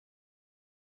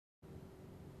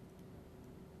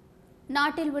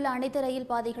நாட்டில் உள்ள அனைத்து ரயில்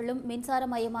பாதைகளும்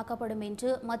மின்சாரமயமாக்கப்படும் என்று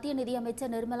மத்திய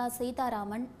நிதியமைச்சர் நிர்மலா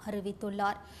சீதாராமன்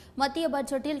அறிவித்துள்ளார். மத்திய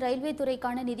பட்ஜெட்டில் ரயில்வே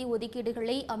துறைக்கான நிதி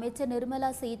ஒதுக்கீடுகளை அமைச்சர்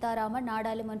நிர்மலா சீதாராமன்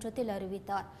நாடாளுமன்றத்தில்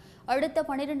அறிவித்தார். அடுத்த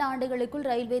 12 ஆண்டுகளுக்குள்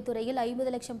ரயில்வே துறையில்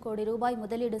 50 லட்சம் கோடி ரூபாய்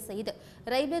முதலீடு செய்து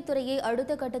ரயில்வே துறையை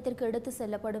அடுத்த கட்டத்திற்கு எடுத்து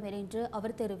செல்லப்படும் என்று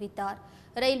அவர் தெரிவித்தார்.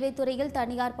 ரயில்வே துறையில்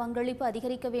தனியார் பங்களிப்பு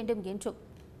அதிகரிக்க வேண்டும் என்றும்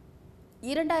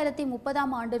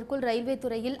 2030ஆம் ஆண்டிற்குள் ரயில்வே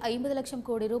துறையில் 50 லட்சம்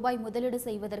கோடி ரூபாய் முதலீடு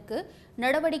செய்வதற்கு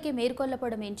நடவடிக்கை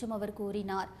மேற்கொள்ளப்படும் என்றும் அவர்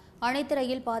கூறினார். அனைத்து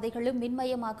ரயில் பாதைகளும்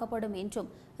மின்மயமாக்கப்படும் என்றும்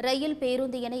ரயில்,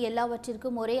 பேருந்து என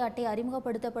எல்லாவற்றிற்கும் ஒரே அட்டை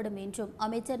அறிமுகப்படுத்தப்படும் என்றும்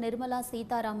அமைச்சர் நிர்மலா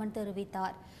சீதாராமன்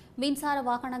தெரிவித்தார். மின்சார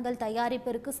வாகனங்கள்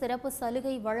தயாரிப்பிற்கு சிறப்பு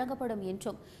சலுகை வழங்கப்படும்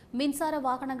என்றும் மின்சார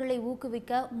வாகனங்களை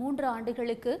ஊக்குவிக்க 3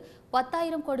 ஆண்டுகளுக்கு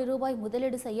 10,000 கோடி ரூபாய்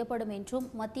முதலீடு செய்யப்படும் என்றும்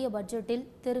மத்திய பட்ஜெட்டில்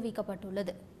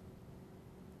தெரிவிக்கப்பட்டுள்ளது.